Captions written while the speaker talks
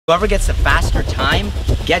Whoever gets the faster time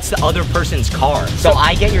gets the other person's car. So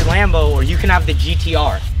I get your Lambo, or you can have the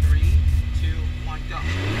GTR. 3, 2, 1, go. Oh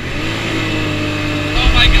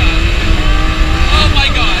my god. Oh my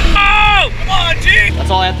god. Oh! Come on, G! That's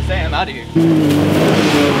all I have to say. I'm out of here.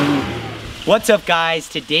 What's up, guys?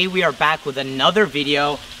 Today we are back with another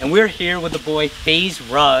video, and we're here with the boy Faze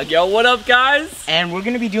Rug. Yo, what up, guys? And we're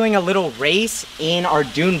gonna be doing a little race in our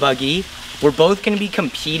dune buggy. We're both gonna be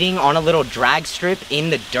competing on a little drag strip in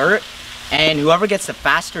the dirt, and whoever gets the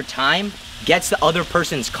faster time gets the other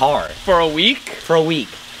person's car. For a week? For a week.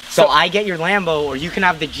 So I get your Lambo, or you can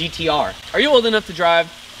have the GTR. Are you old enough to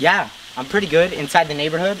drive? Yeah, I'm pretty good inside the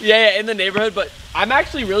neighborhood. Yeah, in the neighborhood, but I'm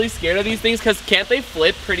actually really scared of these things because can't they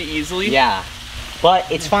flip pretty easily? Yeah,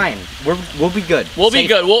 but it's fine. We'll be good. We'll be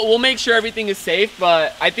good. We'll make sure everything is safe,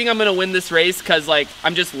 but I think I'm gonna win this race because like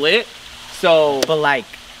I'm just lit. So, but like,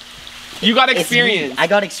 you got experience. I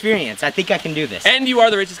got experience. I think I can do this. And you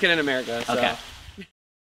are the richest kid in America. So. Okay.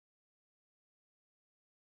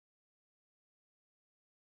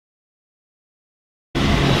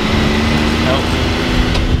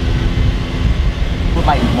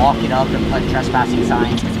 Like lock it up and put trespassing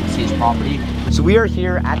signs because it's his property. So we are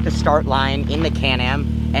here at the start line in the Can-Am,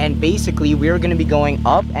 and basically we are going to be going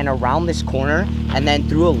up and around this corner and then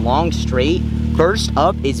through a long straight. First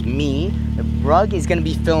up is me. Rug is going to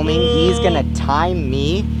be filming. He's going to time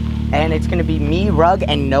me, and it's going to be me, Rug,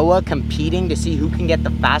 and Noah competing to see who can get the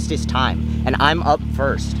fastest time, and I'm up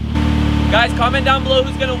first. Guys, comment down below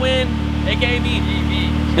who's going to win, aka me. Me.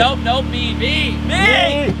 Nope, me. Me.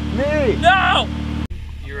 No!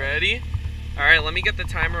 You ready? All right, let me get the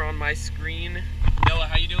timer on my screen. Noah,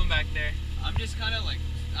 how you doing back there? I'm just kind of like,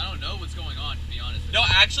 I don't know what's going on, to be honest. No,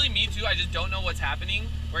 actually, me too. I just don't know what's happening.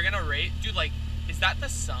 We're gonna rate, dude. Like, is that the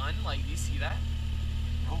sun? Like, do you see that?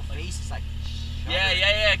 Bro, face is like.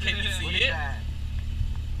 Yeah. Can you see it? That?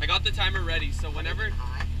 I got the timer ready. So whenever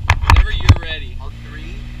you're ready.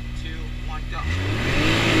 3, 2, 1, go.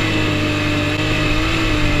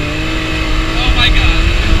 Oh my god.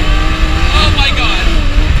 Oh my god.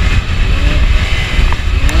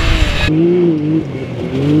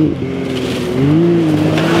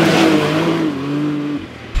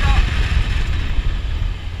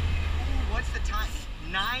 What's the time?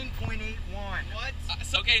 9.81. What?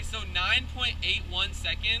 Okay, so 9.81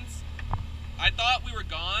 seconds. I thought we were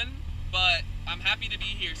gone, but I'm happy to be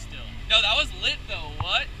here still. No, that was lit though.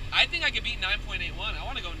 What? I think I could beat 9.81. I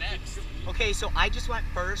want to go next. Okay, so I just went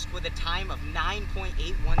first with a time of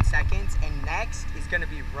 9.81 seconds, and next is gonna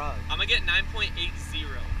be Rug. I'm gonna get 9.80.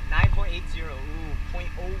 9.80, ooh,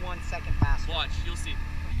 0.01 second faster. Watch, you'll see.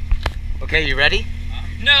 Okay, you ready?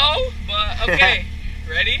 No, but okay.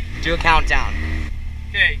 Ready? Do a countdown.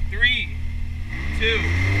 Okay, 3, 2,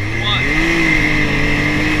 1.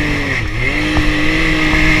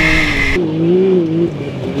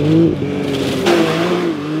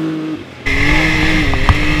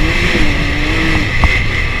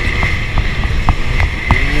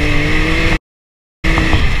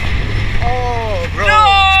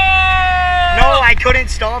 Couldn't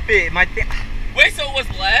stop it. Wait, so it was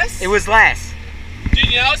less? It was less.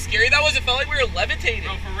 Dude, you know how scary that was? It felt like we were levitating.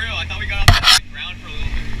 Bro, for real, I thought we got off the ground for a little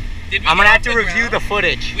bit. Did we I'm gonna have to review the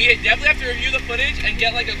footage. We definitely have to review the footage and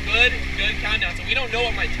get like a good countdown, so we don't know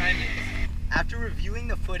what my time is. After reviewing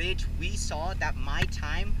the footage, we saw that my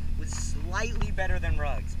time was slightly better than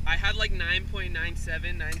Rug's. I had like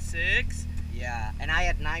 9.97, 96. Yeah, and I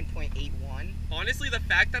had 9.81. Honestly, the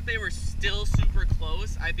fact that they were still super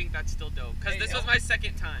close, I think that's still dope. Because this was my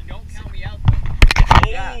second time. Don't count me out, though.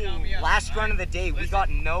 Yeah. Count me out. Last run of the day, we got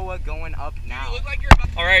Noah going up now. You look like you're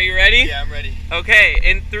about to... All right, you ready? Yeah, I'm ready. Okay,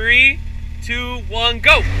 in 3, 2, 1,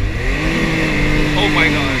 go! Oh my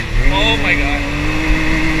god. Oh my god.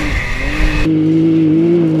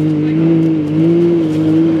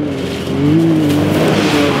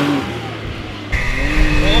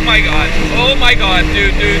 Oh my god,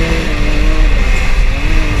 dude.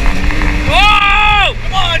 Oh!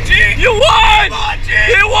 Come on, G! You won! Come on, G!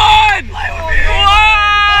 You won! You won!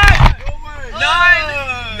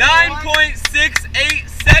 9.68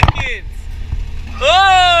 seconds.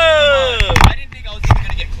 Oh! I didn't think I was even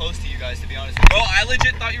gonna get close to you guys, to be honest with you. Bro, I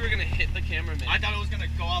legit thought you were gonna hit the cameraman. I thought it was gonna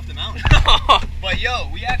go off the mountain. But yo,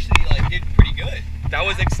 we actually like did pretty good. That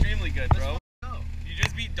was extremely good, bro. You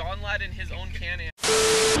just beat Don Lad in his own Can-Am.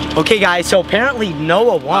 Okay, guys, so apparently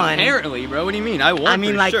Noah won. Apparently, bro. What do you mean? I won. I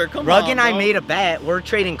mean, like, sure. Come Rug on, and I bro. made a bet. We're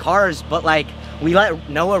trading cars, but like, we let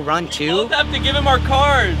Noah run too. We'll have to give him our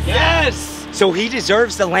cars. Yes. So he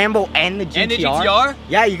deserves the Lambo and the GTR. And the GTR?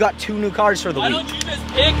 Yeah, you got 2 new cars for the Why week. don't you just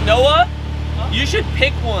pick Noah? You should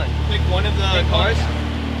pick one. Pick one of the cars.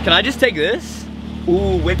 Can I just take this?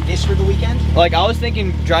 Ooh, whip this for the weekend? Like, I was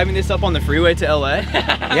thinking driving this up on the freeway to LA.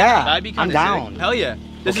 Yeah, That'd be I'm kind of down. sick. Hell yeah.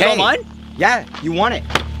 This is Okay. all mine? Yeah, you want it.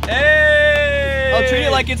 Hey! I'll treat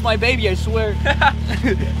it like it's my baby, I swear.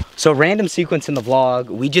 So random sequence in the vlog,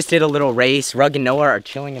 we just did a little race. Rug and Noah are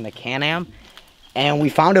chilling in the Can-Am, and we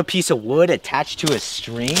found a piece of wood attached to a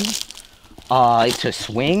string to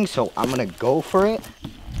swing, so I'm gonna go for it.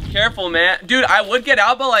 Careful, man. Dude, I would get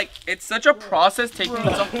out, but like, it's such a process taking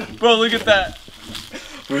this off. Bro, look at that.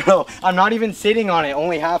 Bro, I'm not even sitting on it,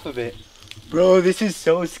 only half of it. Bro, this is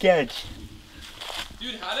so sketch.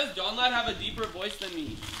 Dude, how does John Lad have a deeper voice than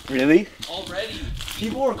me? Really? Already.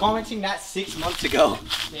 People were commenting that 6 months ago.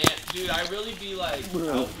 Man, dude, I really be like, Bro.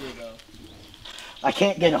 out here though. I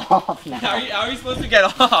can't get off now. How are you supposed to get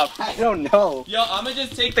off? I don't know. Yo, I'm gonna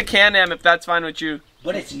just take the Can-Am if that's fine with you.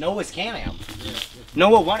 But it's Noah's Can-Am. Yeah.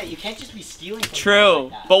 Noah won it. You can't just be stealing from True, people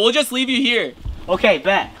like that. but we'll just leave you here. Okay,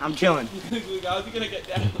 bet. I'm chilling. How's he gonna get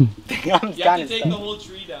down? I'm You have kind to of take the whole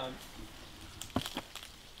tree down.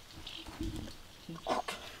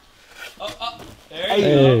 There you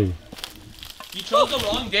go. You chose the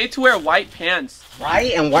wrong day to wear white pants.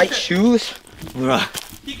 Right? And white shoes? Bruh.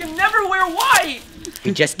 He can never wear white!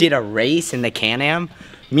 We just did a race in the Can-Am.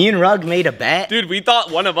 Me and Rug made a bet. Dude, we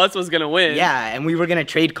thought one of us was gonna win. Yeah, and we were gonna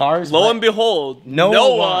trade cars. Lo but and behold, Noah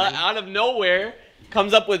Noah won. out of nowhere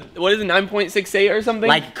comes up with, what is it, 9.68 or something?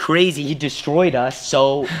 like crazy, he destroyed us.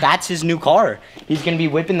 So that's his new car. He's gonna be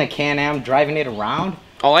whipping the Can-Am, driving it around.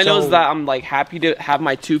 all I know so- is that I'm like happy to have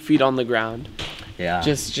my 2 feet on the ground. Yeah.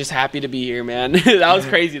 Just happy to be here, man. That was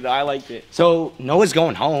crazy though, I liked it. So Noah's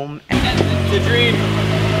going home. The dream.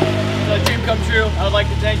 The dream come true. I would like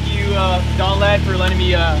to thank you, Don Lad, for letting me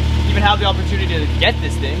even have the opportunity to get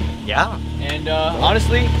this thing. Yeah. And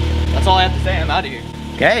honestly, that's all I have to say. I'm out of here.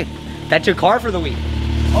 Okay. That's your car for the week.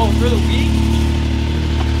 Oh, for the week?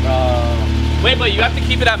 Wait, but you have to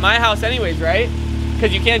keep it at my house anyways, right?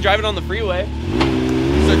 Because you can't drive it on the freeway.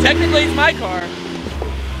 So technically it's my car.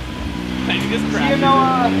 You just crashed.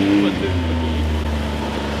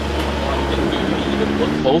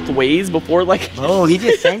 Look both ways before like. Oh, he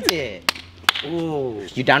just sent it. Ooh.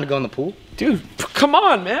 You down to go in the pool? Dude, come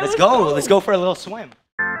on, man. Let's go. Let's go for a little swim.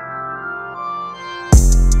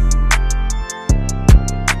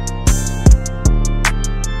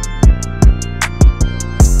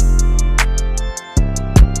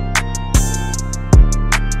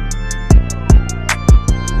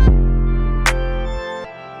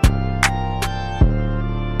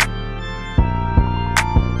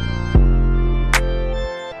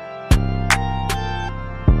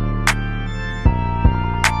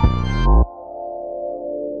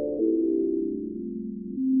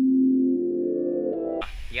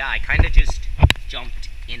 Yeah, I kind of just jumped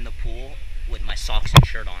in the pool with my socks and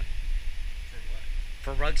shirt on.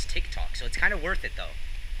 For Rug's TikTok, so it's kind of worth it though.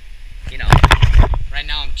 You know, right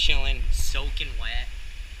now I'm chilling, soaking wet.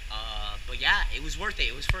 But yeah, it was worth it.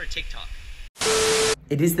 It was for a TikTok.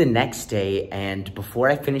 It is the next day, and before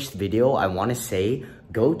I finish the video, I want to say,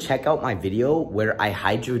 go check out my video where I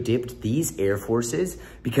hydro dipped these Air Forces,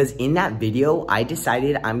 because in that video, I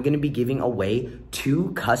decided I'm going to be giving away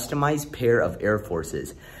 2 customized pair of Air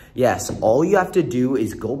Forces. Yes, all you have to do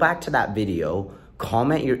is go back to that video,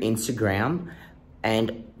 comment your Instagram,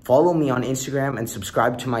 and follow me on Instagram and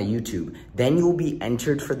subscribe to my YouTube. Then you'll be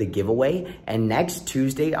entered for the giveaway. And next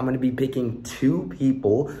Tuesday, I'm gonna be picking 2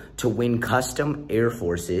 people to win custom Air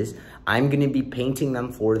Forces. I'm gonna be painting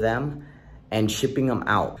them for them and shipping them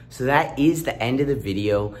out. So that is the end of the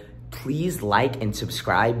video. Please like and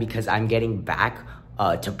subscribe because I'm getting back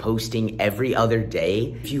to posting every other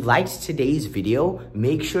day. If you liked today's video,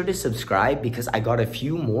 make sure to subscribe because I got a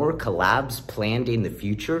few more collabs planned in the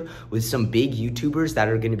future with some big YouTubers that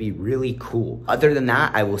are gonna be really cool. Other than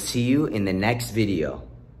that, I will see you in the next video.